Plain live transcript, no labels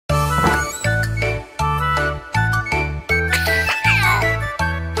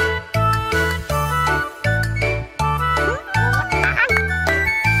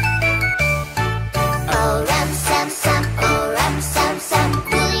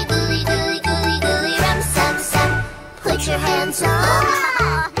hands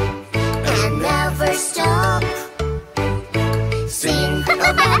up and never stop. Sing a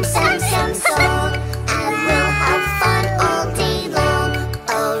Aramsamsam song and we'll have fun all day long.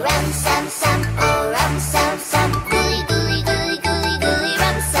 Aramsamsam, Aramsamsam, Guli, Guli, Guli, Guli, Guli,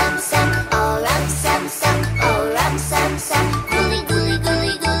 Aramsamsam, Aramsamsam, Aramsamsam, Guli, Guli,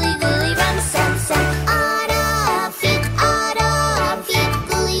 Guli, Guli, Guli, Aramsamsam. Rafiq, Rafiq,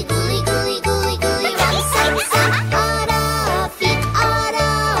 Guli, Guli, Guli, Guli, Guli, Aramsamsam. Rafiq,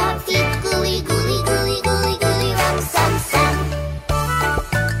 Rafiq, Guli, Guli, Guli, Guli, Guli, Aramsamsam.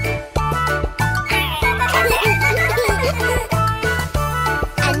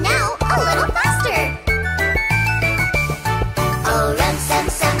 And now a little faster.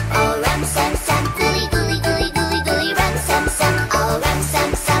 Aramsamsam, Aramsamsam, Guli, Guli, Guli, Guli, Guli, Aramsamsam.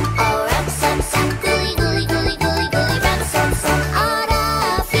 Aramsamsam, Aramsamsam, Guli, Guli, Guli, Guli, Guli, Aramsamsam.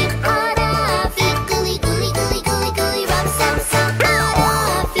 Rafiq, Rafiq, Guli, Guli, Guli, Guli, Guli, Aramsamsam.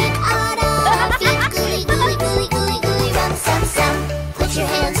 Rafiq, Rafiq, Guli, Guli, Guli, Guli, Guli, Aramsamsam. Put your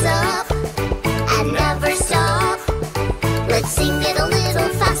hands up and never stop. Let's sing it a little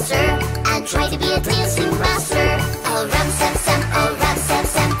faster and try to be a dancing master. Aramsamsam,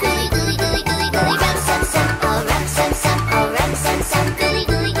 Aramsamsam, Guli, Guli, Guli, Guli, Guli, Aramsamsam. Aramsamsam, Aramsamsam, Guli,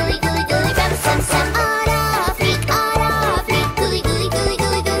 Guli, Guli, Guli, Guli, Aramsamsam. Rafiq, Rafiq, Guli, Guli, Guli,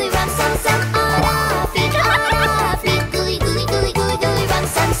 Guli, Guli, Aramsamsam. Rafiq, Rafiq, Guli, Guli, Guli, Guli, Guli,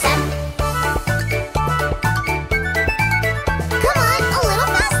 Aramsamsam. Come on, a little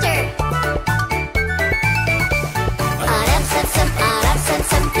faster. Aramsamsam,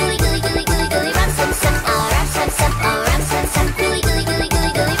 Aramsamsam, Guli, Guli, Guli, Guli, Guli, Aramsamsam. Aramsamsam, Aramsamsam, Guli, Guli, Guli,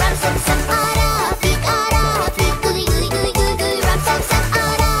 Guli, Guli, Aramsamsam. Rafiq, Rafiq, Guli, Guli, Guli, Guli, Guli, Aramsamsam.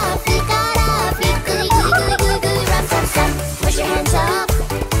 Rafiq, Rafiq, Guli, Guli, Guli, Guli, Guli, Aramsamsam. Put your hands up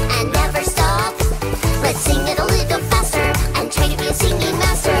and never stop. Let's sing it a little faster and try to be a singing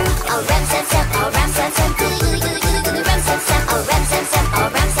master. Aramsamsam, Aramsamsam, Guli, Guli, Guli, Guli, Guli, Aramsamsam. Aramsamsam,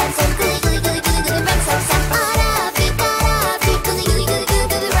 Aramsamsam, Guli, Guli, Guli, Guli, Guli, Aramsamsam. Rafiq, Rafiq, Guli, Guli, Guli, Guli,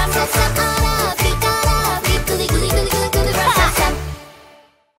 Guli, Aramsamsam. Rafiq, Rafiq, Guli, Guli, Guli, Guli, Guli, Aramsamsam.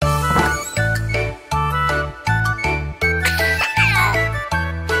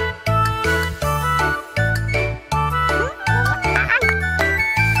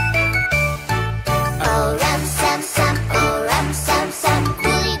 Aramsamsam, Aramsamsam,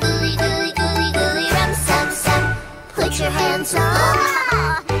 Guli, Guli, Guli, Guli, Guli, Aramsamsam. Put your hands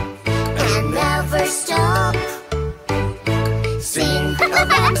up and never stop. Sing a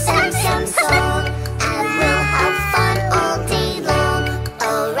Aramsamsam song and we'll have fun all day long.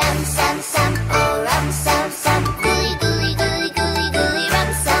 Aramsamsam, Aramsamsam, Guli, Guli, Guli, Guli, Guli,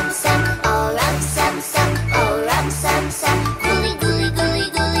 Aramsamsam. Aramsamsam, Aramsamsam, Guli, Guli, Guli,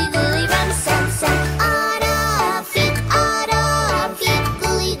 Guli, Guli, Aramsamsam. Rafiq, Rafiq,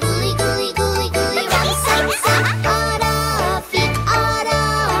 Guli, Guli, Guli, Guli, Guli, Aramsamsam. Rafiq,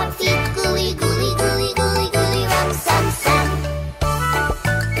 Rafiq, Guli, Guli, Guli, Guli, Guli, Aramsamsam.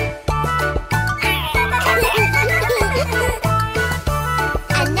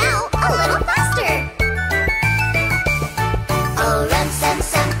 And now a little faster.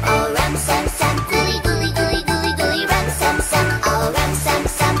 Aramsamsam, Aramsamsam, Guli, Guli, Guli, Guli, Guli, Aramsamsam.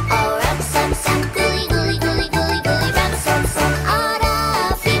 Aramsamsam, Aramsamsam, Guli, Guli, Guli, Guli, Guli, Aramsamsam.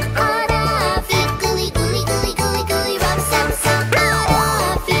 Rafiq, Rafiq, Guli, Guli, Guli, Guli, Guli, Aramsamsam.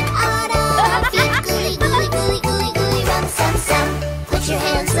 Rafiq, Rafiq, Guli, Guli, Guli, Guli, Guli, Aramsamsam. Put your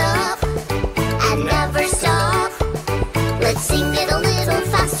hands up and never stop. Let's sing it a little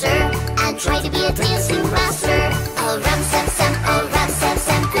faster and try to be a dancing master. Aramsamsam,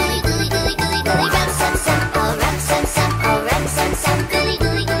 Aramsamsam, Guli, Guli, Guli, Guli, Guli, Aramsamsam. Aramsamsam, Aramsamsam, Guli,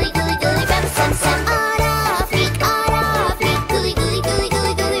 Guli, Guli, Guli, Guli, Aramsamsam. Rafiq, Rafiq, Guli, Guli, Guli,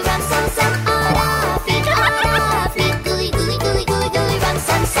 Guli, Guli, Aramsamsam. Rafiq, Rafiq, Guli, Guli, Guli, Guli, Guli,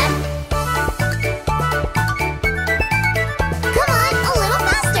 Aramsamsam. Come on, a little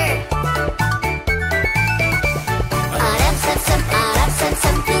faster. Aramsamsam,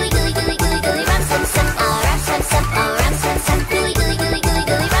 Aramsamsam, Guli, Guli, Guli, Guli, Guli, Aramsamsam.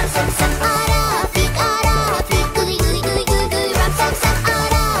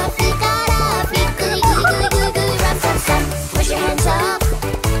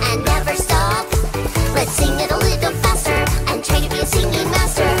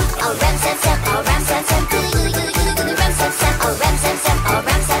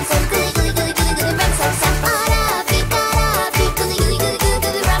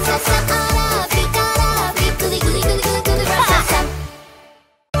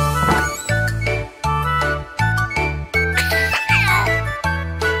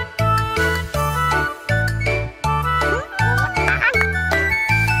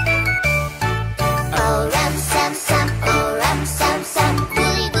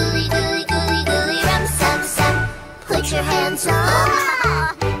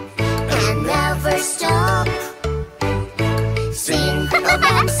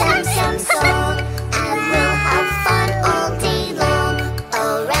 sam sam song, and we'll have fun all day long.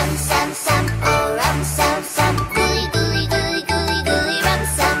 Oh ram sam sam, oh ram sam sam, guli guli guli guli guli ram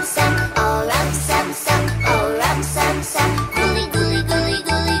sam sam. Oh ram sam sam, oh ram sam sam, guli guli guli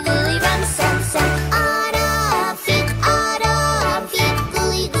guli guli ram sam sam. Rafiq, rafiq,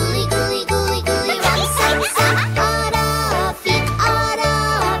 guli guli guli guli guli ram sam sam. Rafiq,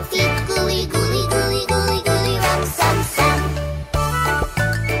 rafiq, guli guli guli guli guli ram sam sam.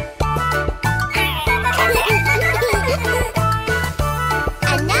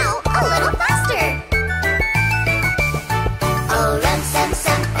 And now a little faster. Oh ram sam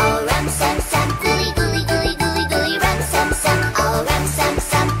sam, oh ram sam sam, guli guli guli guli guli ram sam sam. Oh ram sam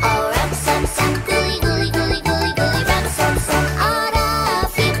sam, oh ram sam sam, guli guli guli guli guli ram sam sam.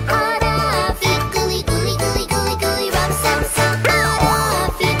 Rafiq, rafiq, guli guli guli guli guli ram sam sam.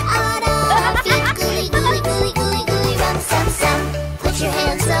 Rafiq, rafiq, guli guli guli guli guli ram sam sam. Put your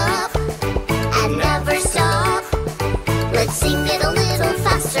hands up and never stop. Let's sing it a little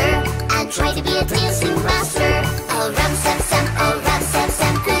faster and try to be a dancing master. Oh ram sam sam, oh ram sam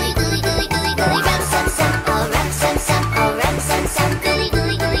sam, guli guli guli guli guli ram sam sam. Oh ram sam sam, oh ram sam sam, guli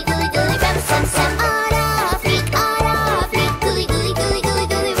guli guli guli guli ram sam sam. Rafiq, rafiq, guli guli guli guli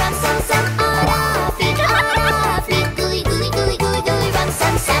guli ram sam sam. Rafiq, rafiq, guli guli guli guli guli ram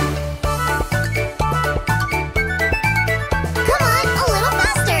sam sam. Come on, a little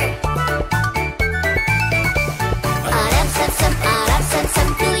faster. Ram sam sam, ram sam sam,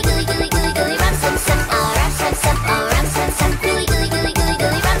 guli guli guli guli guli ram sam sam. Ram sam sam, ram sam sam, guli guli guli guli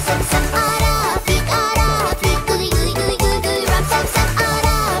guli ram sam sam. Rafiq, rafiq, guli guli guli guli guli ram sam sam.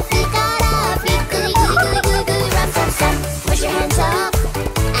 Rafiq, rafiq, guli guli guli guli guli ram sam sam. Put your hands up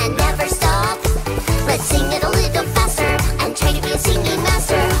and never stop. Let's sing it a little faster and try to be a singing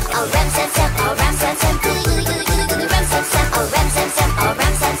master. Oh ram sam sam, oh ram sam sam, guli guli guli guli guli ram sam sam. Oh ram sam sam, oh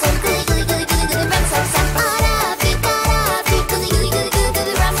ram sam sam, guli guli guli guli guli ram sam sam. Rafiq, rafiq, guli guli guli guli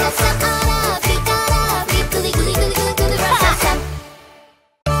guli ram sam sam. Rafiq, rafiq, guli guli guli guli guli ram sam sam.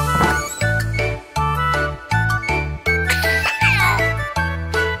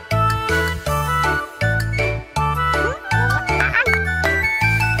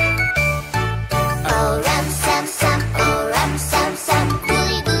 Oh ram sam sam, oh ram sam sam,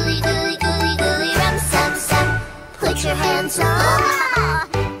 guli guli guli guli guli ram sam sam. Put your hands up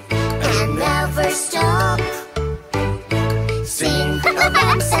and never stop. Sing a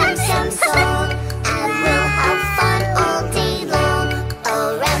ram sam sam song, and we'll have fun all day long. Oh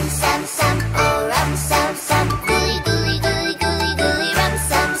ram sam sam, oh ram sam sam, guli guli guli guli guli ram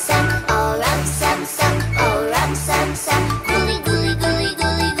sam sam. Oh ram sam sam, oh ram sam sam, guli guli guli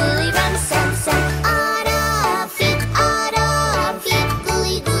guli guli ram sam sam. Rafiq, rafiq,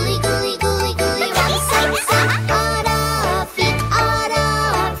 guli guli guli guli guli ram sam sam. Rafiq,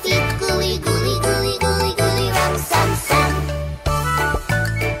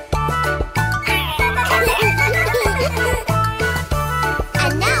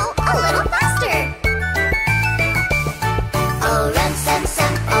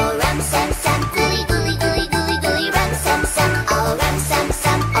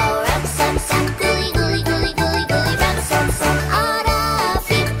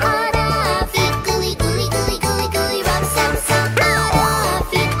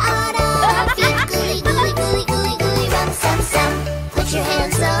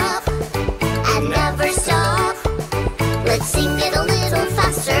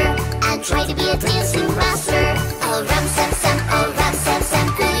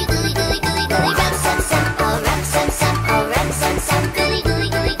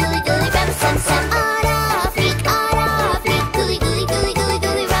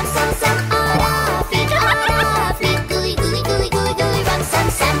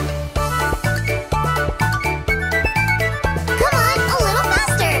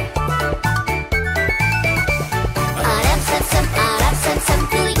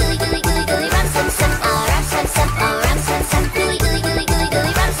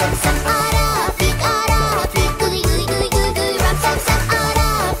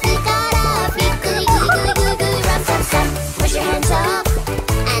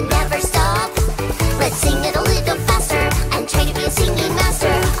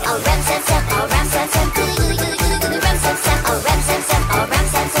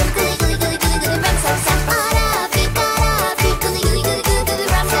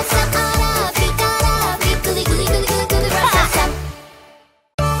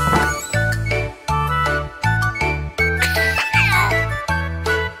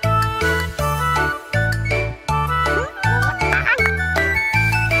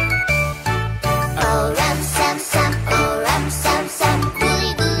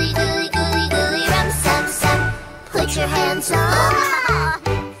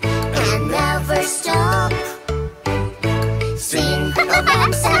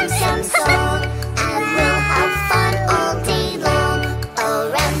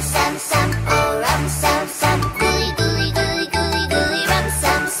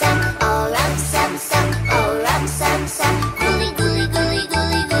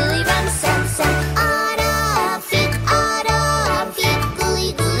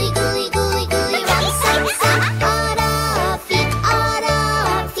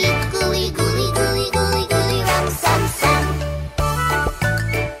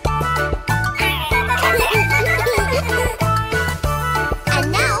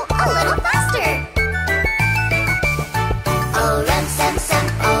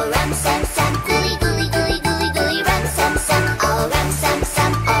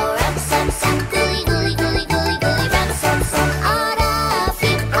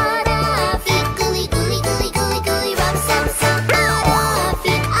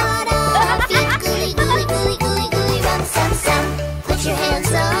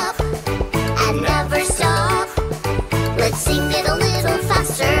 up and never stop. Let's sing it a little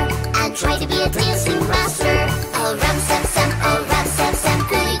faster and try to be a dancing master. Aramsamsam, Aramsamsam,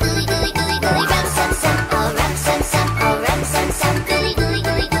 Guli, Guli, Guli, Guli, Guli, Ramsamsam. Aramsamsam, Aramsamsam, Guli, Guli,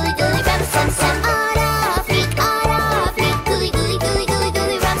 Guli, Guli, Guli, Ramsamsam. Rafiq, Rafiq, Guli, Guli, Guli, Guli,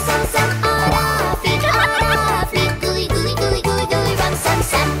 Guli, Ramsamsam. Rafiq, Rafiq, Guli, Guli, Guli, Guli, Guli,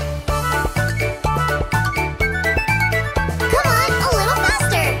 Ramsamsam. Come on, a little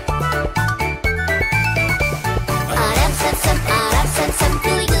faster. Aramsamsam, Aramsamsam,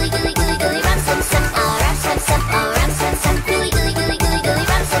 Guli, Guli, Guli, Guli, Guli, Ramsamsam. Aramsamsam, Aramsamsam, Guli, Guli, Guli, Guli, Guli,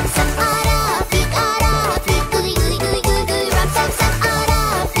 Ramsamsam. Rafiq, Rafiq, Guli, Guli, Guli, Guli, Guli, Ramsamsam.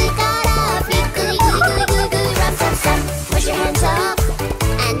 Rafiq, Rafiq, Guli, Guli, Guli, Guli, Guli, Ramsamsam. Push your hands up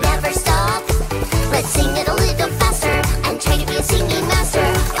and never stop. Let's sing it a little faster and try to be a singing master.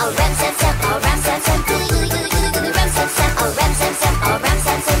 Aramsamsam, Aramsamsam, Guli, Guli, Guli, Guli, Guli, Ramsamsam. Aramsamsam,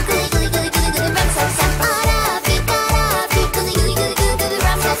 Aramsamsam, Guli, Guli, Guli, Guli, Guli, Ramsamsam. Rafiq, Rafiq, Guli, Guli, Guli, Guli, Guli,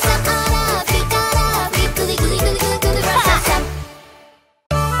 Ramsamsam. Rafiq, Rafiq, Guli, Guli, Guli, Guli, Guli, Ramsamsam.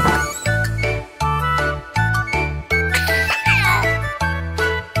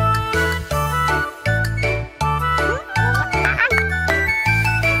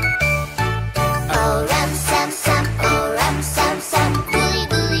 Aramsamsam, Aramsamsam, Guli,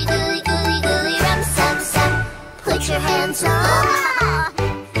 Guli, Guli, Guli, Guli, Ramsamsam. Put your hands up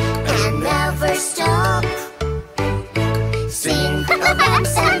and never stop. Sing a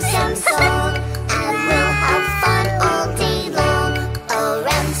Ramsamsam song and we'll have fun all day long.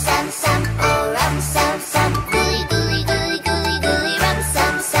 Aramsamsam, Aramsamsam, Guli, Guli, Guli, Guli, Guli,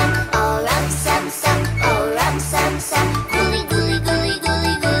 Ramsamsam. Aramsamsam, Aramsamsam, Guli, Guli, Guli,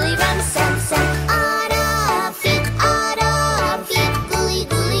 Guli, Guli, Ramsamsam. Rafiq, Rafiq, Guli,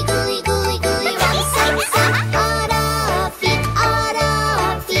 Guli, Guli, Guli, Guli, Ramsamsam. Rafiq,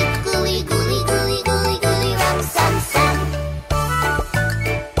 Rafiq, Guli, Guli, Guli, Guli, Guli, Ramsamsam.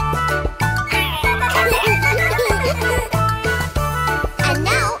 And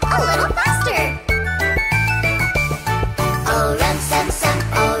now a little faster. Aramsamsam,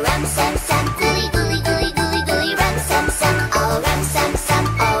 Aramsamsam, Guli, Guli, Guli, Guli, Guli, Ramsamsam. Aramsamsam,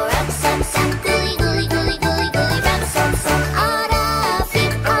 Aramsamsam, Guli, Guli, Guli, Guli, Guli, Ramsamsam.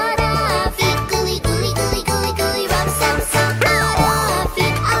 Rafiq, Rafiq, Guli, Guli, Guli, Guli, Guli, Ramsamsam.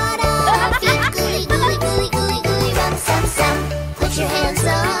 Rafiq, Rafiq, Guli, Guli, Guli, Guli, Guli, Ramsamsam. Put your hands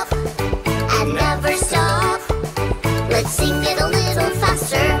up and never stop. Let's sing it a little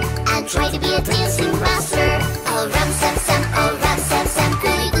faster and try to be a dancing master. Aramsamsam, Aramsamsam,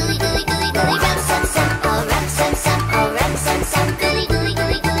 Guli, Guli, Guli, Guli, Guli, Ramsamsam. Aramsamsam, Aramsamsam, Guli, Guli,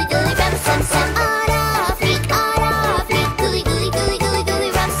 Guli, Guli, Guli, Ramsamsam. Rafiq, Rafiq, Guli, Guli, Guli, Guli, Guli,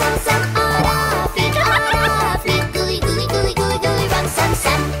 Ramsamsam. Rafiq, Rafiq, Guli, Guli, Guli, Guli, Guli,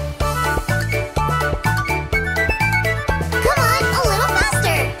 Ramsamsam. Come on, a little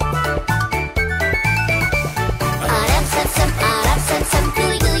faster. Aramsamsam, Aramsamsam,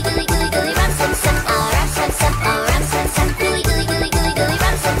 Guli, Guli, Guli, Guli, Guli, Ramsamsam. Aramsamsam, Aramsamsam, Guli, Guli, Guli, Guli, Guli,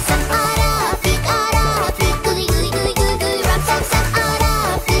 Ramsamsam. Rafiq, Rafiq, Guli, Guli, Guli, Guli, Guli, Ramsamsam.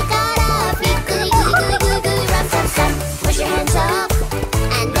 Rafiq, Rafiq, Guli, Guli, Guli, Guli, Guli, Ramsamsam. Push your hands up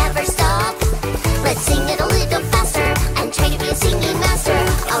and never stop. Let's sing it a little faster and try to be a singing master.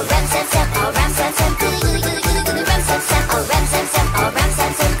 Aramsamsam, Aramsamsam, Guli, Guli, Guli, Guli, Guli, Ramsamsam. Aramsamsam,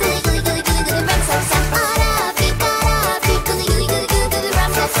 Aramsamsam, Guli, Guli, Guli, Guli, Guli, Ramsamsam. Rafiq, Rafiq, Guli, Guli, Guli, Guli, Guli,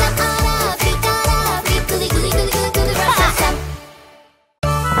 Ramsamsam. Rafiq, Rafiq, Guli, Guli, Guli, Guli, Guli, Ramsamsam.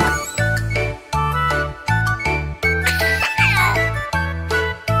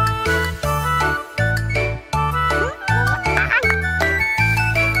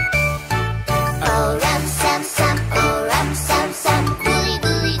 Aramsamsam, Aramsamsam, Guli,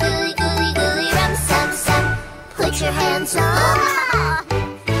 Guli, Guli, Guli, Guli, Ramsamsam. Put your hands up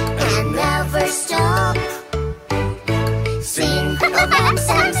and never stop. Sing a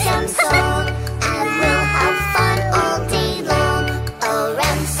Ramsamsam song and we'll have fun all day long.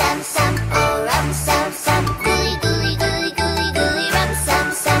 Aramsamsam, Aramsamsam, Guli, Guli, Guli, Guli, Guli,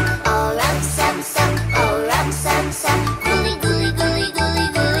 Ramsamsam. Aramsamsam, Aramsamsam, Guli, Guli, Guli, Guli,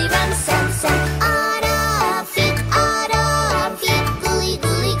 Guli, Ramsamsam. Rafiq, Rafiq, Guli,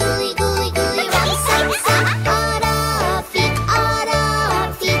 Guli, Guli, Guli, Guli, Ramsamsam. Rafiq,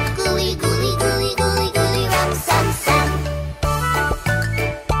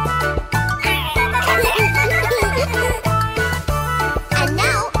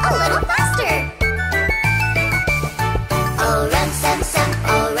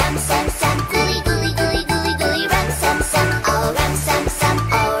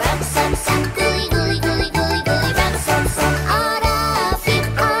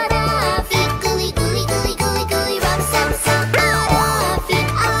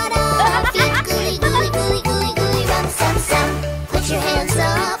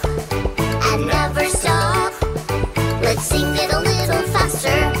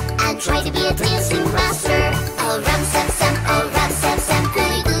 try to be a dancing master. Aramsamsam, Aramsamsam,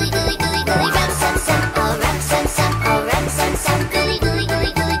 Guli, Guli, Guli, Guli, Guli, Ramsamsam, Aramsamsam, Aramsamsam, Guli, Guli,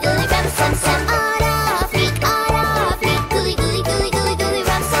 Guli, Guli, Guli, Ramsamsam, rafiq, rafiq, Guli, Guli, Guli, Guli, Guli,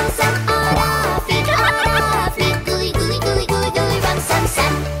 Ramsamsam, rafiq, rafiq, Guli, Guli, Guli, Guli, Guli,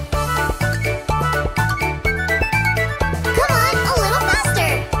 Ramsamsam. Come on, a little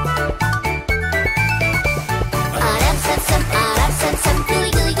faster. Aramsamsam, Aramsamsam, Guli,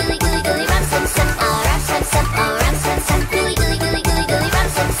 Guli, Guli, Guli, Guli, Ramsamsam, Aramsamsam, Aramsamsam, Guli, Guli, Guli, Guli, Guli,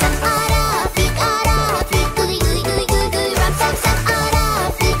 Ramsamsam, rafiq, rafiq, Guli, Guli, Guli, Guli, Guli, Ramsamsam,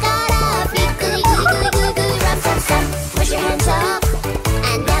 rafiq, rafiq, Guli, Guli, Guli, Guli, Guli, Ramsamsam. Put your hands up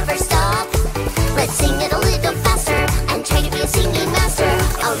and never stop. Let's sing it a little faster and try to be a singing master.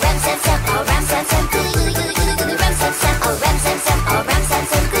 Aramsamsam, Aramsamsam, Guli, Guli, Guli, Guli, Guli, Ramsamsam, Aramsamsam,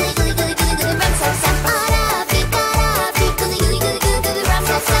 Aramsamsam, Guli, Guli, Guli, Guli, Guli, Ramsamsam, rafiq, rafiq, Guli, Guli, Guli, Guli, Guli,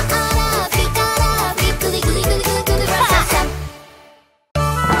 Ramsamsam, rafiq, rafiq, Guli, Guli, Guli, Guli, Guli, Ramsamsam.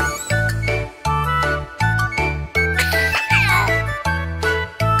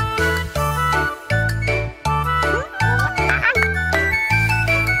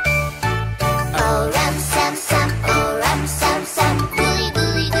 Aramsamsam, Aramsamsam, Guli,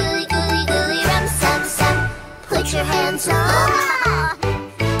 Guli, Guli, Guli, Guli, Ramsamsam. Put your hands up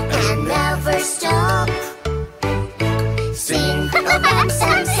and never stop. Sing a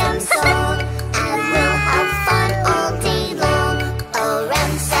Ramsamsam song and we'll have fun all day long.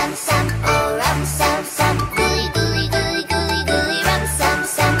 Aramsamsam, Aramsamsam, Guli, Guli, Guli, Guli, Guli,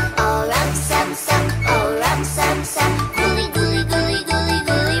 Ramsamsam, Aramsamsam, Aramsamsam, Guli, Guli, Guli, Guli,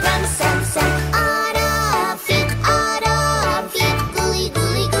 Guli, Ramsamsam. Rafiq, rafiq, Guli,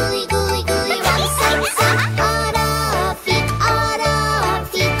 Guli, Guli, Guli, Guli, Ramsamsam, rafiq,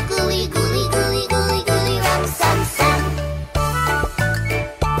 rafiq, Guli, Guli, Guli, Guli, Guli, Ramsamsam.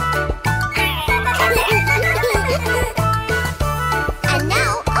 And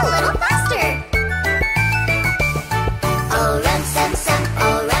now a little faster. Aramsamsam,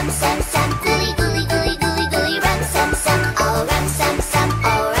 Aramsamsam, Guli, Guli, Guli, Guli, Guli, Ramsamsam, Aramsamsam,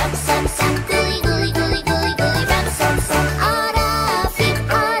 Aramsamsam, Guli, Guli, Guli, Guli, Guli, Ramsamsam, rafiq,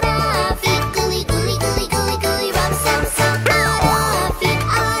 rafiq, Guli, Guli, Guli, Guli, Guli, Ramsamsam, rafiq,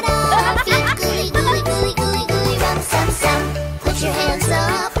 rafiq, Guli, Guli, Guli, Guli, Guli, Ramsamsam. Put your hands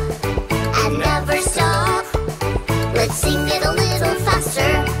up and never stop. Let's sing it a little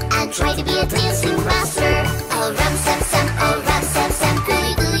faster and try to be a dancing master. Aramsamsam, Aramsamsam,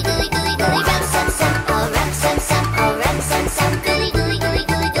 Guli, Guli, Guli, Guli, Guli, Ramsamsam, Aramsamsam, Aramsamsam, Guli, Guli, Guli,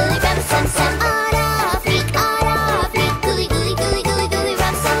 Guli, Guli, Ramsamsam, rafiq, rafiq, Guli, Guli, Guli, Guli, Guli,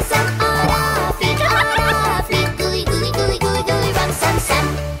 Ramsamsam, rafiq, rafiq, Guli, Guli, Guli, Guli, Guli, Ramsamsam.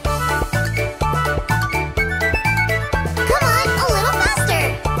 Come on, a little faster.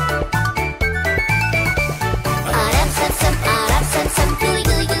 Aramsamsam, Aramsamsam, Guli,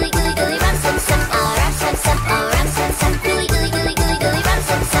 Guli, Guli, Guli, Guli, Ramsamsam,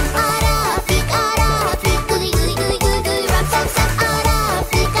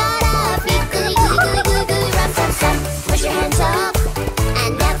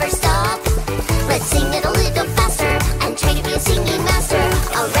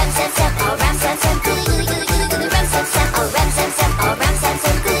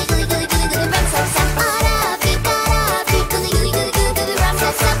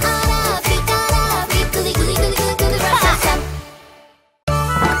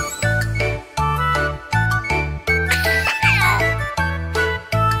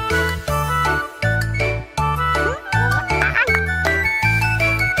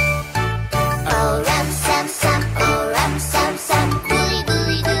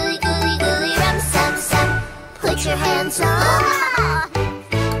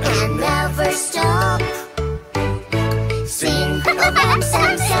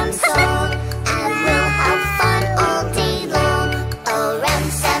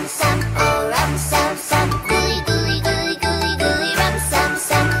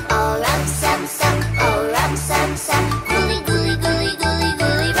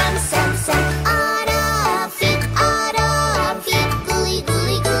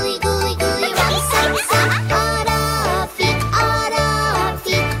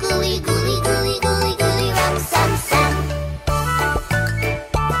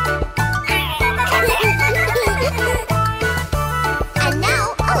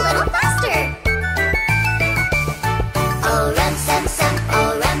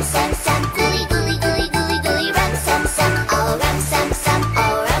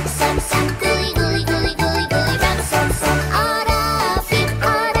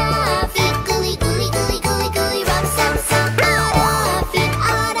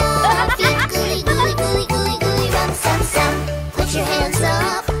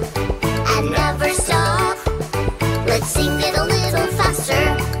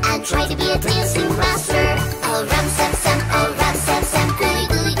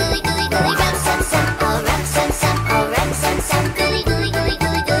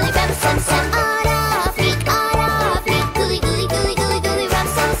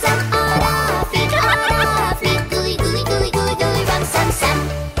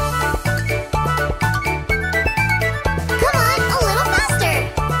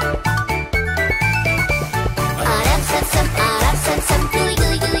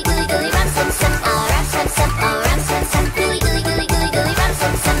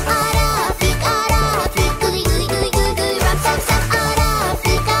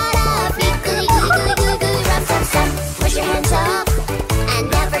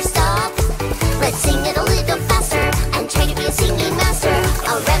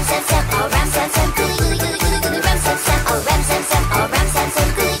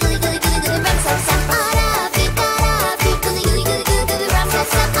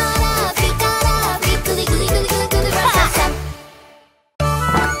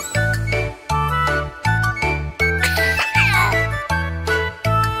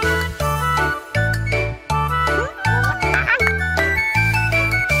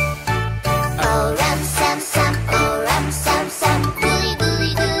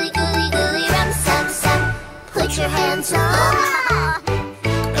 hands up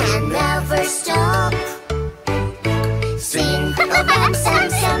and never stop. Sing a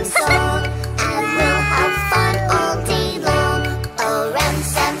Aramsamsam song and we'll have fun all day long.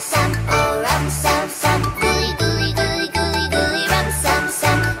 Aramsamsam, Aramsamsam, Guli, Guli, Guli, Guli, Guli,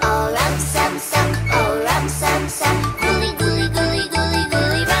 Aramsamsam, Aramsamsam, Aramsamsam, Guli, Guli, Guli, Guli,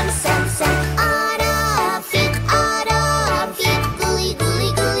 Guli, Aramsamsam. Rafiq, Rafiq, Guli, Guli,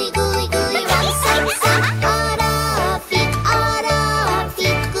 Guli, Guli, Guli, Aramsamsam. Rafiq,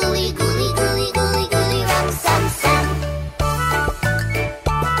 Rafiq, Guli, Guli, Guli, Guli, Guli, Aramsamsam.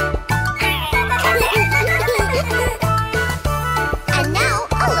 And now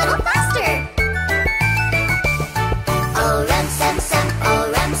a little faster. Aramsamsam,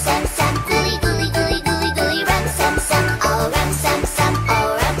 Aramsamsam, Guli, Guli, Guli, Guli, Guli, Aramsamsam. Aramsamsam,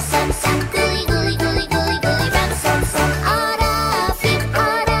 Aramsamsam, Guli, Guli, Guli, Guli, Guli, Aramsamsam. Rafiq,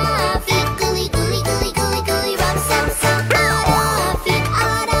 Rafiq, Guli, Guli, Guli, Guli, Guli, Aramsamsam. Rafiq,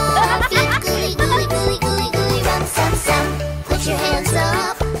 Rafiq, Guli, Guli, Guli, Guli, Guli, Aramsamsam. Put your hands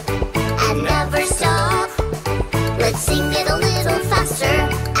up and never stop. Let's sing it a little faster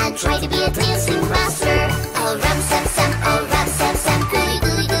and try to be a dancing master. Aramsamsam, Aramsamsam, Guli,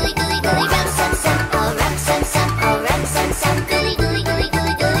 Guli, Guli, Guli, Guli, Aramsamsam. Aramsamsam, Aramsamsam, Guli, Guli, Guli,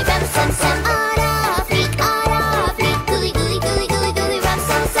 Guli, Guli, Aramsamsam. Rafiq, Rafiq, Guli, Guli, Guli, Guli, Guli,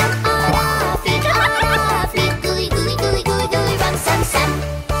 Aramsamsam. Rafiq, Rafiq, Guli, Guli, Guli, Guli, Guli, Aramsamsam.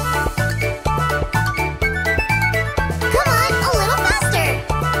 Come on, a little faster.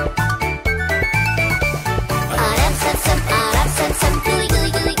 Aramsamsam, Aramsamsam, Guli, Guli,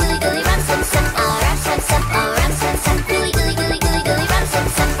 Guli, Guli, Guli, Aramsamsam. Aramsamsam, Aramsamsam, Guli, Guli, Guli, Guli, Guli,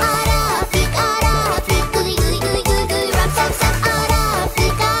 Aramsamsam. Rafiq, Rafiq, Guli, Guli, Guli, Guli, Guli, Aramsamsam.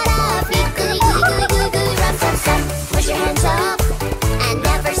 Rafiq, Rafiq, Guli, Guli, Guli, Guli, Guli, Aramsamsam. Put your hands up and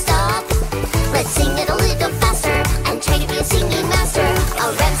never stop. Let's sing it a little faster and try to be a singing master.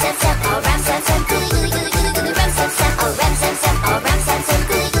 Aramsamsam, Aramsamsam, Guli, Guli, Guli, Guli, Guli, Aramsamsam. Aramsamsam, Aramsamsam,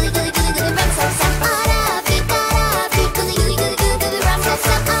 Guli, Guli, Guli, Guli, Guli, Aramsamsam. Rafiq, Rafiq, Guli, Guli, Guli, Guli, Guli,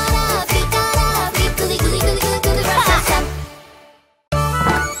 Aramsamsam. Rafiq, Rafiq, Guli, Guli, Guli, Guli, Guli, Aramsamsam.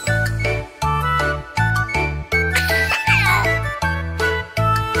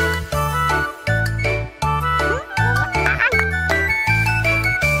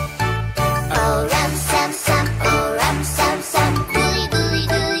 Aramsamsam, Aramsamsam, Guli, Guli,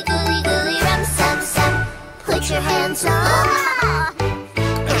 Guli, Guli, Guli, Aramsamsam. Put your hands up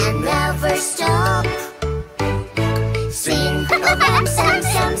and never stop. Sing a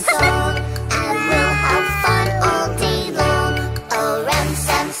Aramsamsam song and we'll have fun all day long.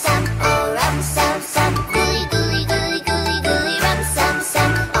 Aramsamsam, Aramsamsam, Guli, Guli, Guli, Guli, Guli,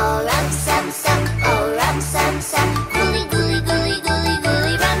 Aramsamsam. Aramsamsam, Aramsamsam, Guli, Guli, Guli, Guli,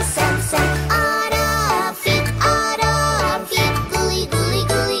 Guli, Aramsamsam. Rafiq, Rafiq, Guli, Guli,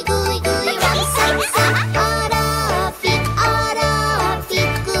 Guli, Guli, Guli, Aramsamsam. Rafiq,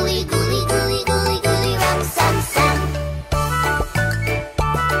 Rafiq, Guli, Guli, Guli, Guli, Guli, Aramsamsam.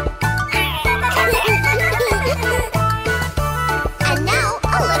 And now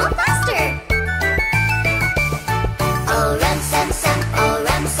a little faster. Aramsamsam,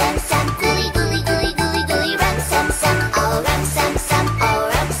 Aramsamsam, Guli, Guli, Guli, Guli, Guli, Aramsamsam. Aramsamsam,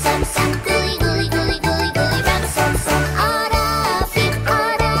 Aramsamsam, Guli, Guli, Guli, Guli, Guli, Aramsamsam. Rafiq,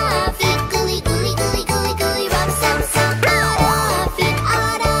 Rafiq, Guli, Guli, Guli, Guli, Guli, Aramsamsam. Rafiq,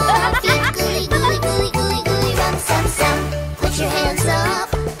 Rafiq, Guli, Guli, Guli, Guli, Guli, Aramsamsam. Put your hands up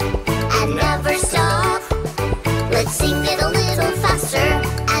and never stop. Let's sing it a little faster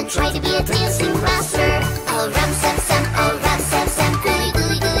and try to be a dancing master. Aramsamsam, Aramsamsam, Guli,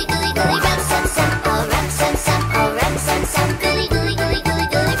 Guli, Guli, Guli, Guli, Aramsamsam. Aramsamsam, Aramsamsam, Guli, Guli, Guli, Guli,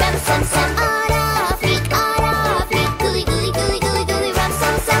 Guli, Aramsamsam. Rafiq, Rafiq, Guli, Guli, Guli, Guli, Guli,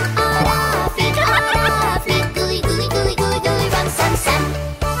 Aramsamsam. Rafiq, Rafiq, Guli, Guli, Guli, Guli, Guli, Aramsamsam.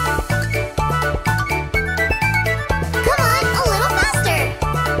 Come on, a little faster.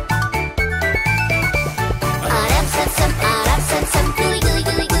 Aramsamsam, Aramsamsam, Guli, Guli,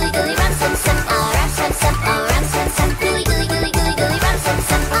 Guli, Guli, Guli, Aramsamsam.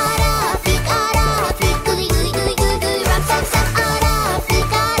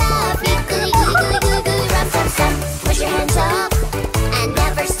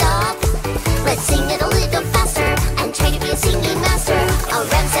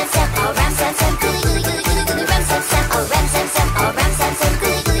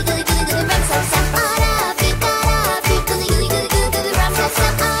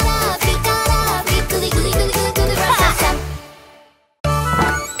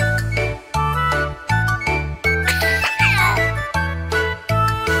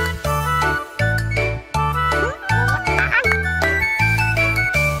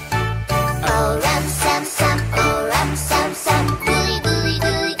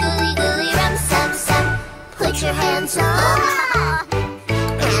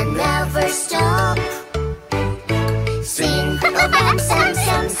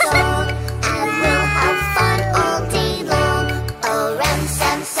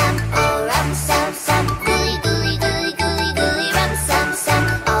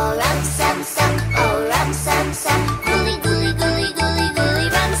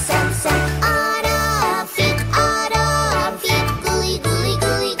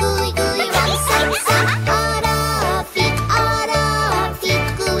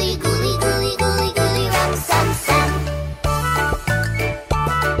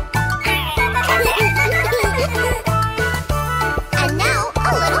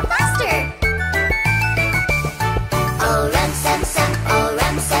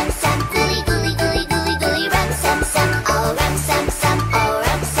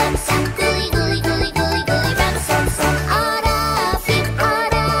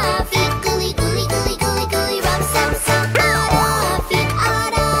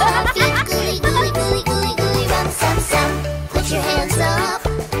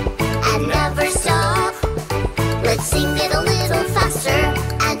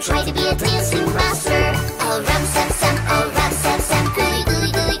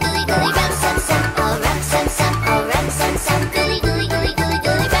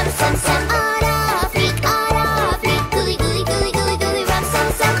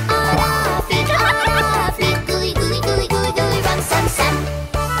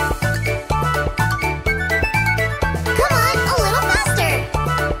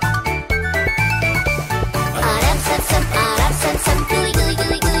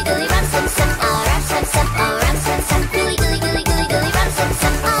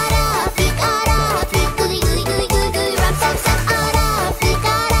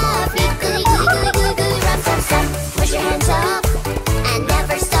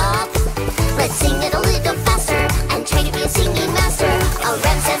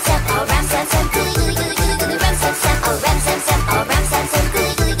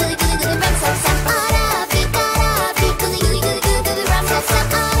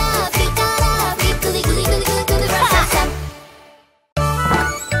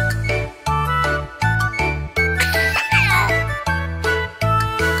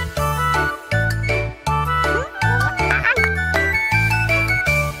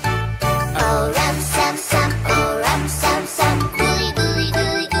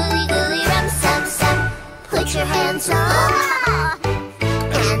 hands up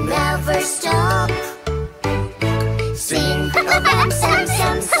and never stop. Sing a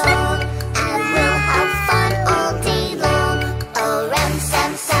Aramsamsam song and we'll have fun all day long.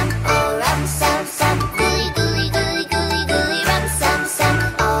 Aramsamsam, Aramsamsam, Guli, Guli, Guli, Guli, Guli, Ramsamsam.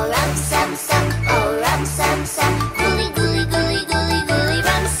 Aramsamsam, Aramsamsam, Guli, Guli, Guli, Guli, Guli,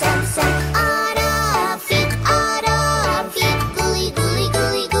 Ramsamsam. Rafiq, Rafiq, Guli, Guli,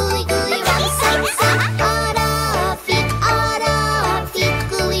 Guli, Guli, Guli, Ramsamsam. Rafiq, Rafiq,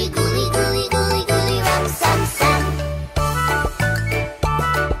 Guli, Guli, Guli, Guli, Guli, Ramsamsam.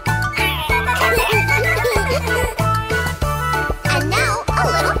 And now a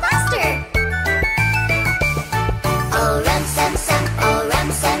little faster. Aramsamsam,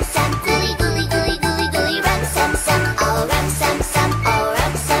 Aramsamsam, Guli, Guli, Guli, Guli, Guli, Ramsamsam. Aramsamsam,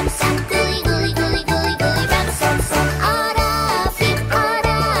 Aramsamsam, Guli, Guli, Guli, Guli, Guli, Ramsamsam. Rafiq,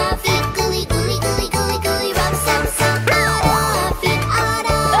 Rafiq, Guli, Guli, Guli, Guli, Guli, Ramsamsam. Rafiq,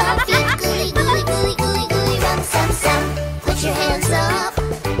 Rafiq, Guli, Guli, Guli, Guli, Guli, Ramsamsam. Put your hands up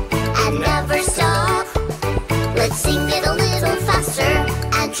and never stop. Let's sing it a little faster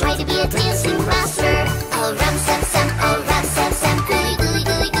and try to be a dancing master. Aramsamsam, Aramsamsam, Guli, Guli,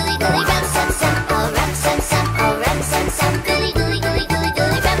 Guli, Guli, Guli, Ramsamsam. Aramsamsam, Aramsamsam, Guli, Guli, Guli, Guli,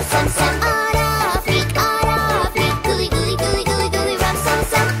 Guli, Ramsamsam. Rafiq, Rafiq, Guli, Guli, Guli, Guli, Guli,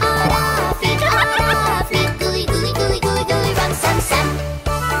 Ramsamsam. Rafiq, Rafiq, Guli, Guli, Guli, Guli, Guli, Ramsamsam.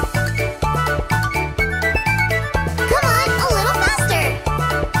 Come on, a little faster.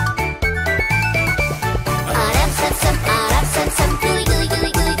 Aramsamsam, Aramsamsam, Guli, Guli,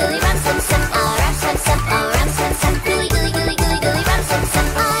 Guli, Guli, Guli, Ramsamsam. Aramsamsam, Aramsamsam, Guli, Guli, Guli, Guli, Guli, Ramsamsam.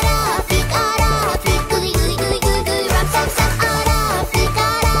 Rafiq, Rafiq, Guli, Guli, Guli, Guli, Guli, Ramsamsam. Rafiq,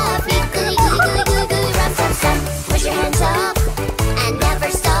 Rafiq, Guli, Guli, Guli, Guli, Guli, Ramsamsam. Put your hands up and never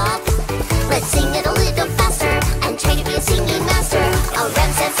stop. Let's sing it a little faster and try to be a singing master.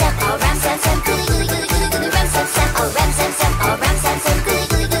 Aramsamsam, Aramsamsam, Guli, Guli, Guli, Guli, Guli, Ramsamsam. Aramsamsam, Aramsamsam, Guli,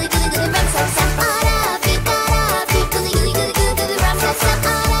 Guli, Guli, Guli, Guli, Ramsamsam. Rafiq, Rafiq, Guli, Guli, Guli, Guli, Guli, Ramsamsam.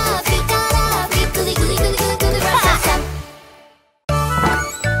 Rafiq, Rafiq, Guli, Guli, Guli, Guli, Guli, Ramsamsam.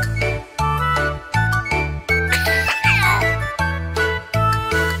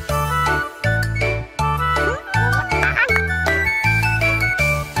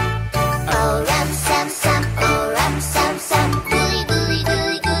 Aramsamsam, Aramsamsam, Guli, Guli,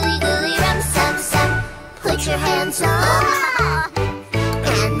 Guli, Guli, Guli, Ramsamsam. Put your hands up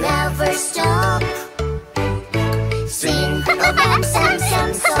and never stop. Sing a Aramsamsam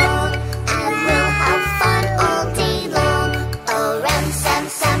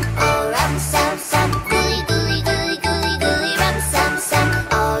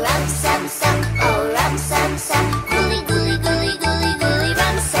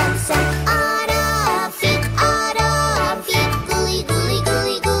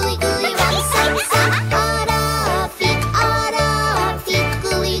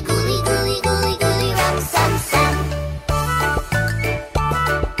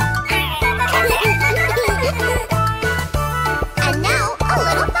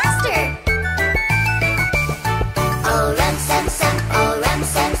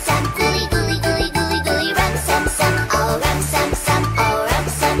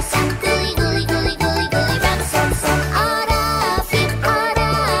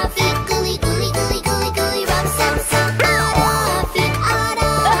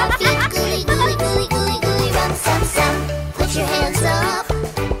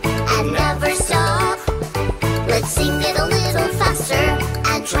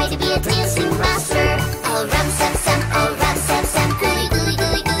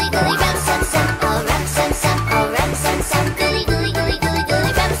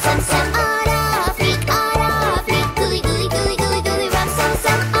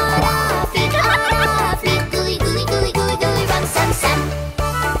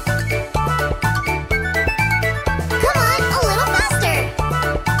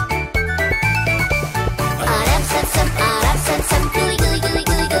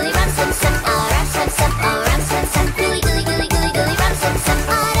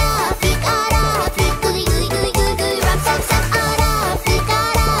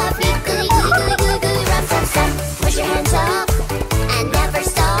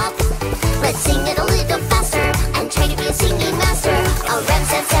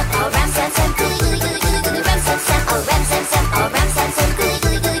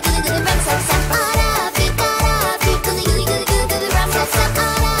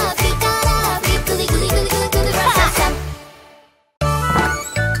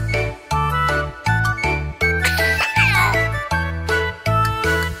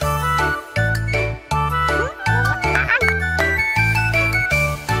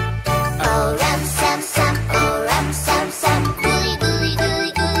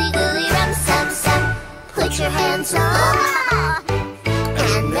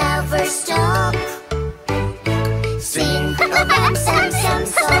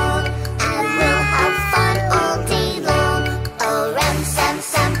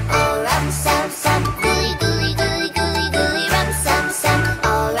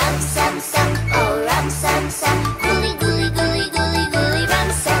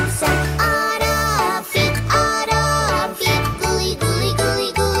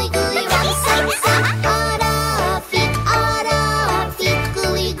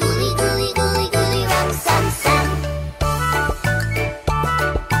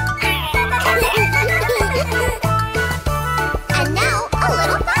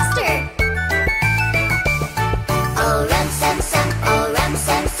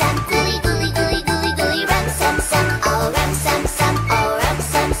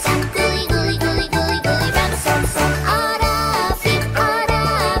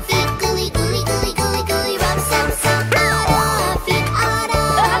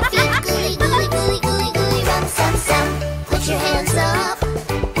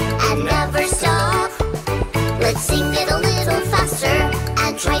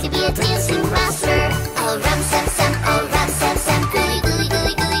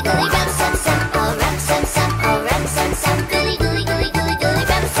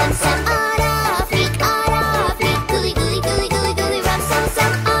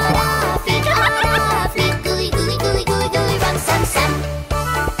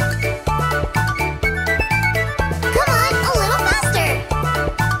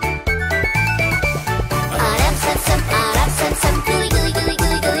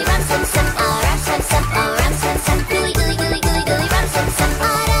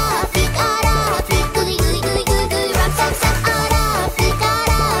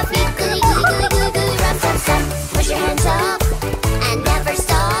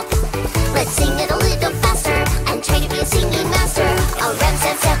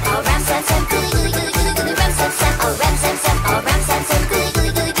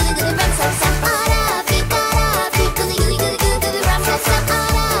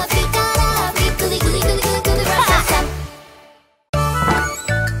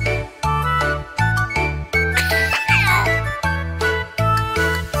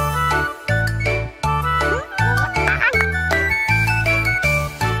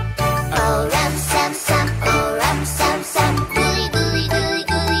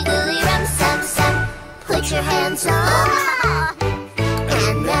hands up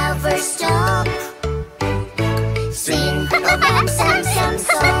and never stop. Sing a Aramsamsam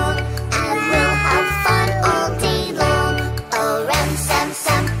song and we'll have fun all day long.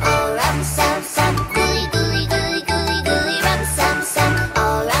 Aramsamsam, Aramsamsam, Guli, Guli, Guli, Guli, Guli, Ramsamsam.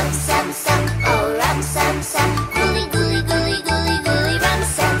 Aramsamsam, Aramsamsam, Guli, Guli, Guli, Guli, Guli,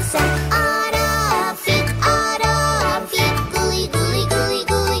 Ramsamsam. Rafiq, Rafiq, Guli, Guli, Guli,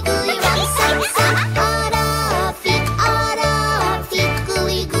 Guli, Guli, Ramsamsam. Rafiq, Rafiq,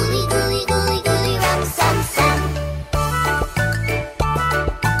 Guli, Guli, Guli, Guli, Guli, Ramsamsam.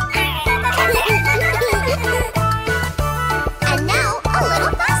 And now a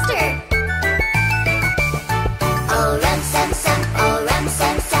little faster. Aramsamsam,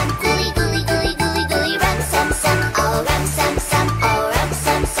 Aramsamsam, Guli, Guli, Guli, Guli, Guli, Ramsamsam. Aramsamsam,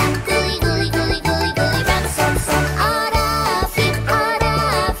 Aramsamsam, Guli, Guli, Guli, Guli, Guli, Ramsamsam. Rafiq,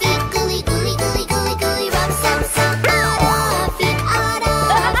 Rafiq, Guli, Guli, Guli, Guli, Guli, Ramsamsam. Rafiq,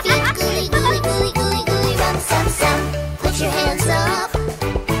 Rafiq, Guli, Guli, Guli, Guli, Guli, Ramsamsam. Put your hands up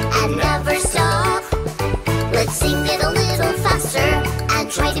and never stop. Let's sing it a little faster and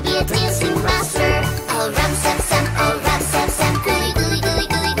try to be a dancing master. Aramsamsam, Aramsamsam, Guli, Guli, Guli,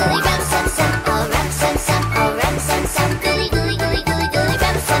 Guli, Guli, Ramsamsam. Aramsamsam, Aramsamsam, Guli, Guli, Guli, Guli, Guli,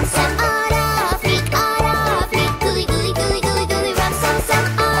 Ramsamsam. Rafiq, Rafiq, Guli, Guli, Guli, Guli, Guli, Ramsamsam.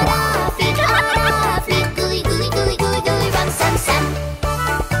 Rafiq, Rafiq, Guli, Guli, Guli, Guli, Guli, Ramsamsam.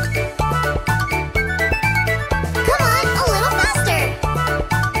 Come on, a little faster.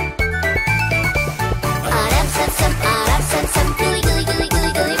 Aramsamsam, Aramsamsam, Guli, Guli, Guli,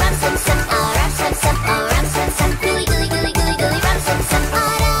 Guli, Guli, Ramsamsam. Aramsamsam, Aramsamsam, Guli, Guli, Guli, Guli, Guli, Ramsamsam.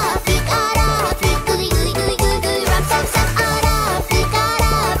 Rafiq, Rafiq, Guli, Guli, Guli, Guli, Guli, Ramsamsam. Rafiq,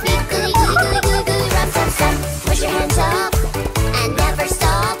 Rafiq, Guli, Guli, Guli, Guli, Guli, Ramsamsam. Put your hands up and never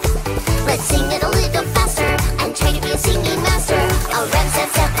stop. Let's sing it a little faster and try to be a singing master.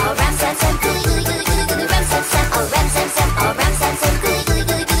 Aramsamsam, Aramsamsam, Guli, Guli, Guli, Guli, Guli, Ramsamsam. Aramsamsam, Aramsamsam, Guli, Guli,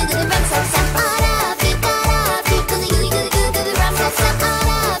 Guli, Guli, Guli, Ramsamsam. Rafiq, Rafiq, Guli, Guli, Guli, Guli, Guli, Ramsamsam.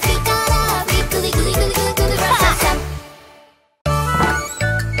 Rafiq, Rafiq, Guli, Guli, Guli, Guli, Guli, Ramsamsam.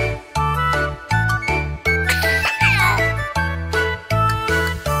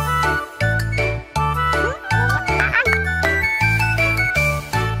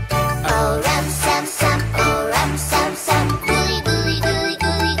 Aramsamsam, Aramsamsam, Guli, Guli, Guli,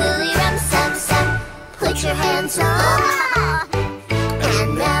 Guli, Guli, Ramsamsam. Put your hands up and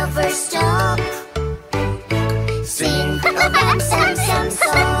never stop. Sing a Aramsamsam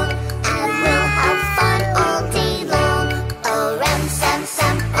song and we'll have fun all day long.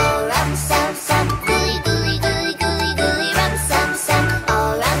 Aramsamsam, Aramsamsam, Guli, Guli, Guli, Guli, Guli, Ramsamsam.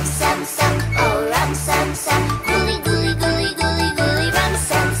 Aramsamsam, Aramsamsam, Guli, Guli, Guli, Guli, Guli,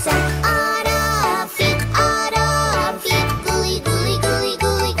 Ramsamsam. Rafiq, Rafiq, Guli, Guli, Guli,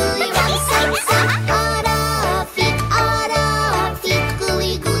 Guli, Guli, Ramsamsam. Rafiq, Rafiq,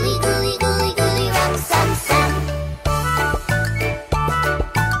 Guli, Guli, Guli, Guli, Guli, Ramsamsam.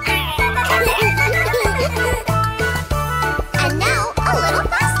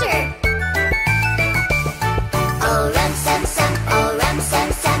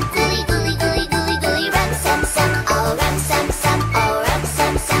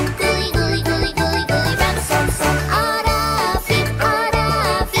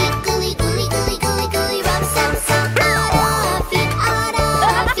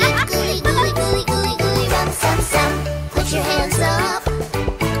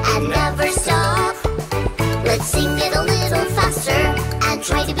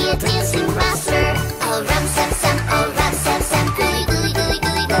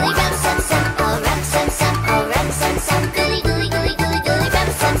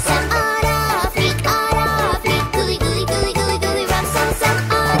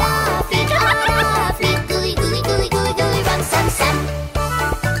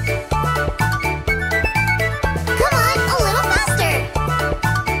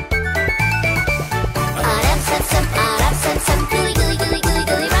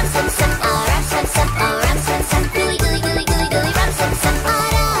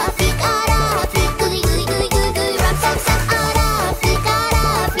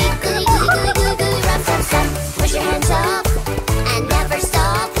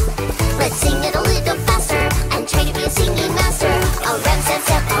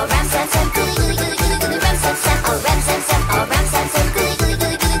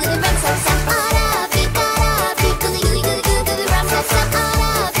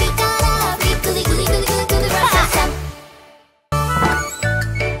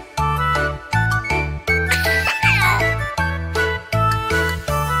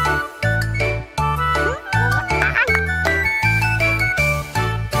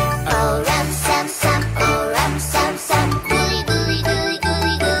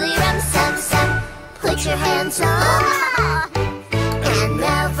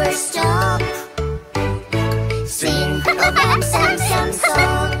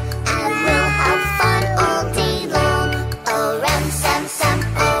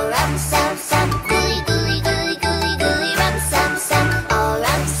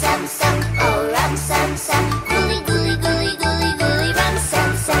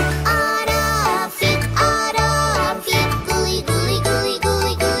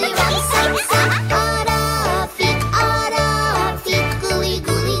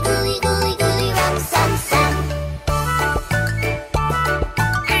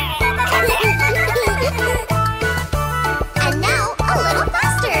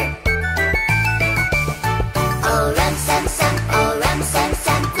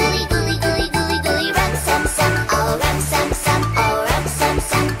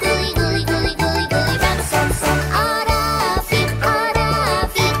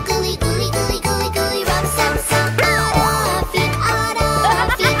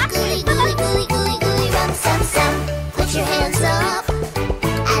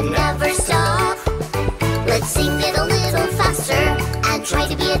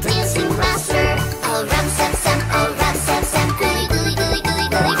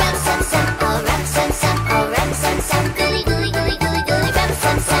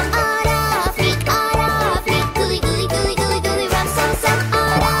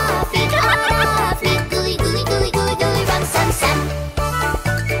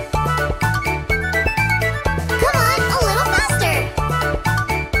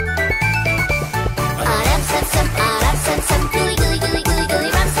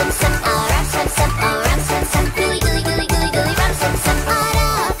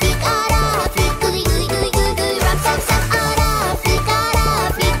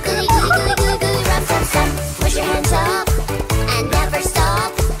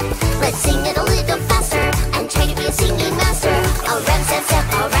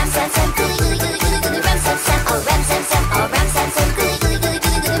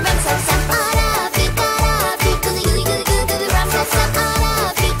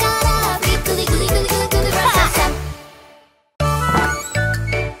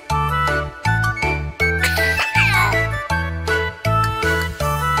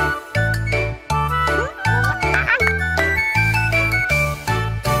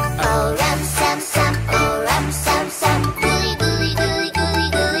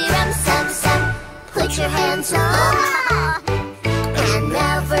 Put your hands up and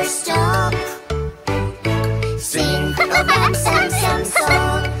never stop. Sing a ram sam sam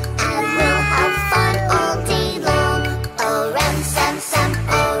song, and we'll have fun all day long. Oh ram sam sam,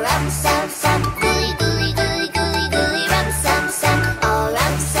 oh ram sam sam, guli guli guli guli guli ram sam sam. Oh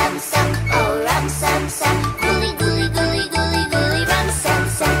ram sam sam, oh ram sam sam, guli guli guli guli guli ram sam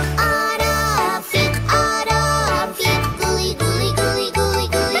sam. Rafiq, Rafiq, guli guli guli guli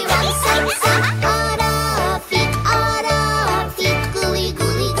guli ram sam sam. Rafiq, Rafiq, guli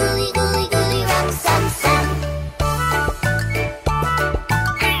guli guli guli guli ram sam sam.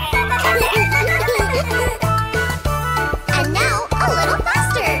 And now a little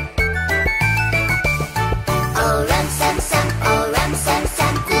faster. Oh ram sam sam, oh ram sam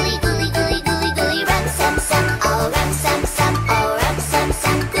sam, guli guli guli guli guli ram sam sam. Oh ram sam sam, oh ram sam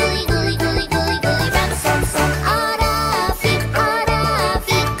sam, guli guli guli guli guli ram sam sam. Rafiq,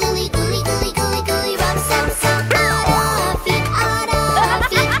 Rafiq, guli guli guli guli guli ram sam sam. Rafiq,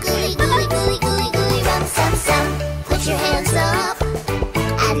 Rafiq, guli guli guli guli guli ram sam sam. Put your hands up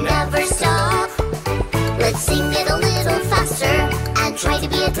and never stop. Let's sing it a little faster and try to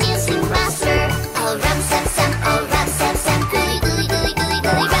be a dancing master. Oh ram sam sam, oh ram sam sam, guli guli guli guli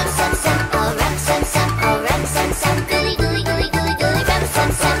guli ram sam sam. Oh ram sam sam, oh ram sam sam, guli guli guli guli guli ram sam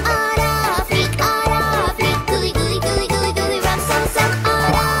sam. Rafiq, Rafiq, guli guli guli guli guli ram sam sam.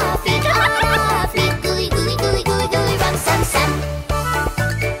 Rafiq, Rafiq, guli guli guli guli guli ram sam sam.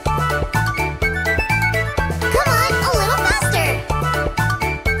 Come on, a little faster.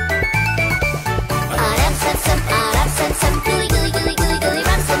 Aram sam sam, guli guli guli guli guli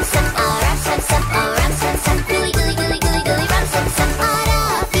ram sam sam. Aram sam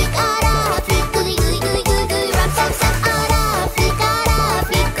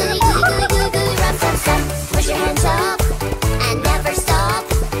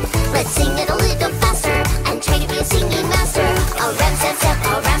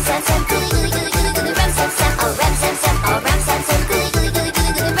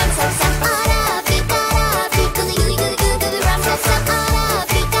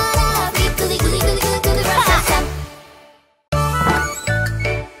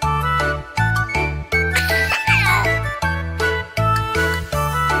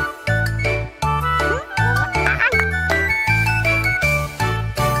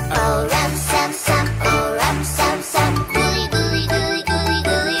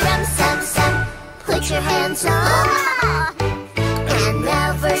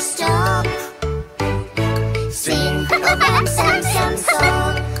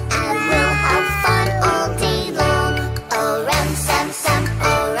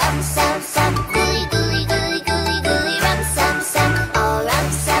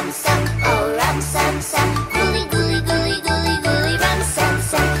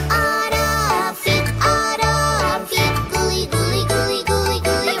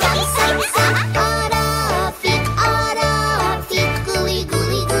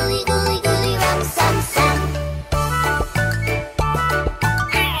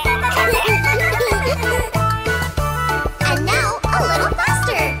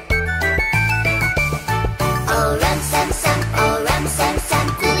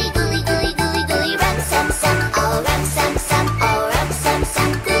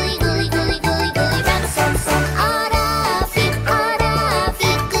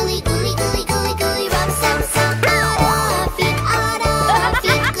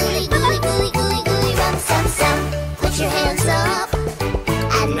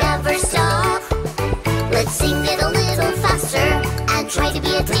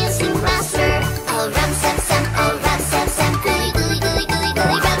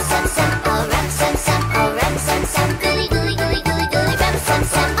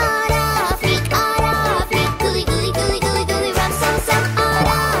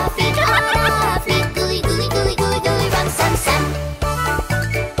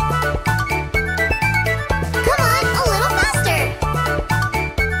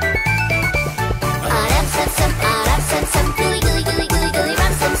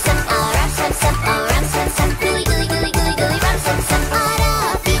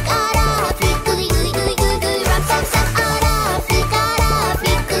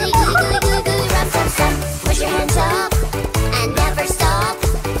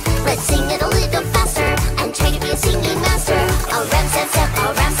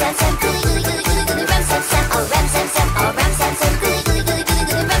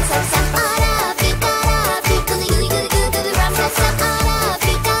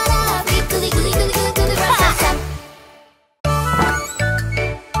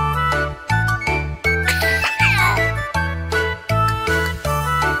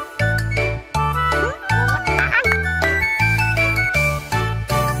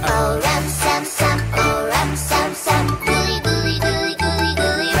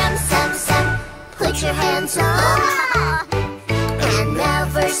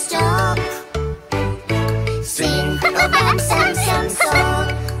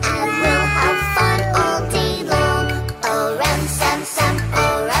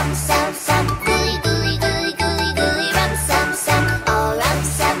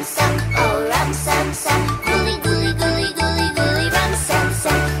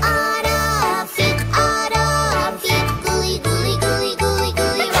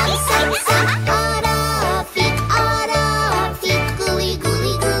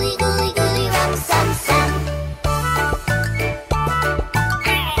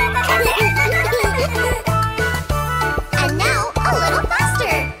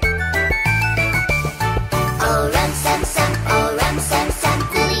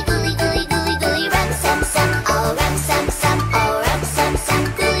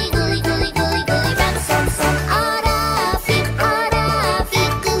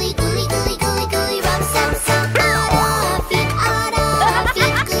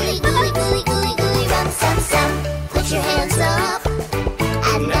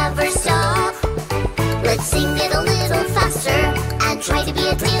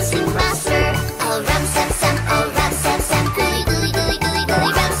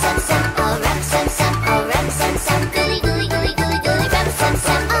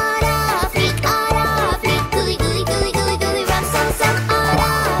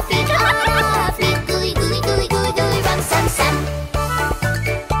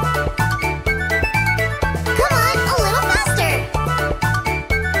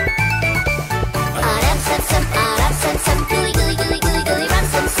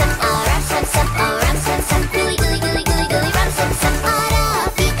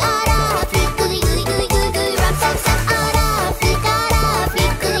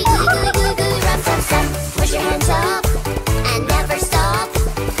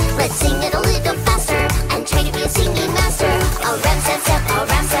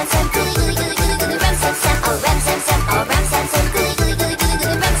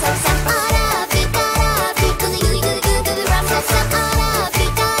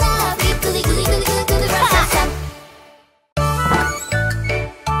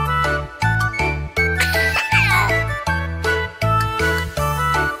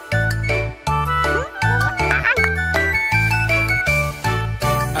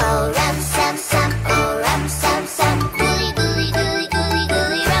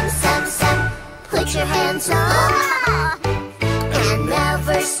Put your hands up and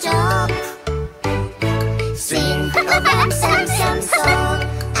never stop. Sing a Aramsamsam song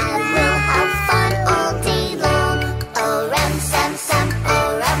and we'll have fun all day long. Aramsamsam,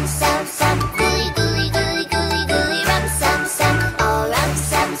 Aramsamsam, Guli, guli, guli, guli, guli, Aramsamsam.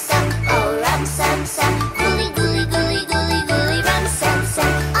 Aramsamsam, Aramsamsam, Guli, guli, guli, guli, guli,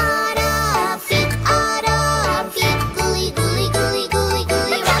 Aramsamsam. Rafiq, Rafiq, Guli, guli, guli, guli,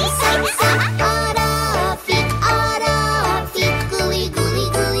 guli, Aramsamsam. Rafiq, Rafiq, Guli, guli,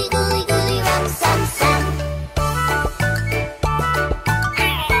 guli, guli, guli, Aramsamsam.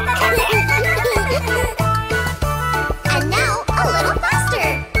 And now a little faster.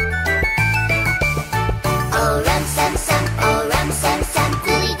 Aramsamsam, Aramsamsam,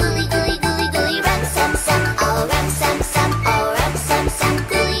 Guli, guli, guli, guli, guli, Aramsamsam. Aramsamsam, Aramsamsam,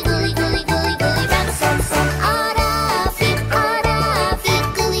 Guli, guli, guli, guli, guli, Aramsamsam. Rafiq, Rafiq,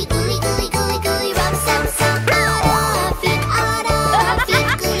 Guli, guli, guli, guli, guli, Aramsamsam. Rafiq, Rafiq,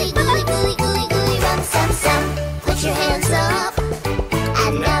 Guli, guli, guli, guli, guli, Aramsamsam. Put your hands up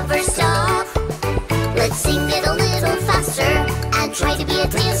and never stop. Let's sing it a little faster and try to be a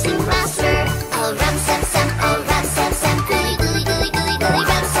dancing master.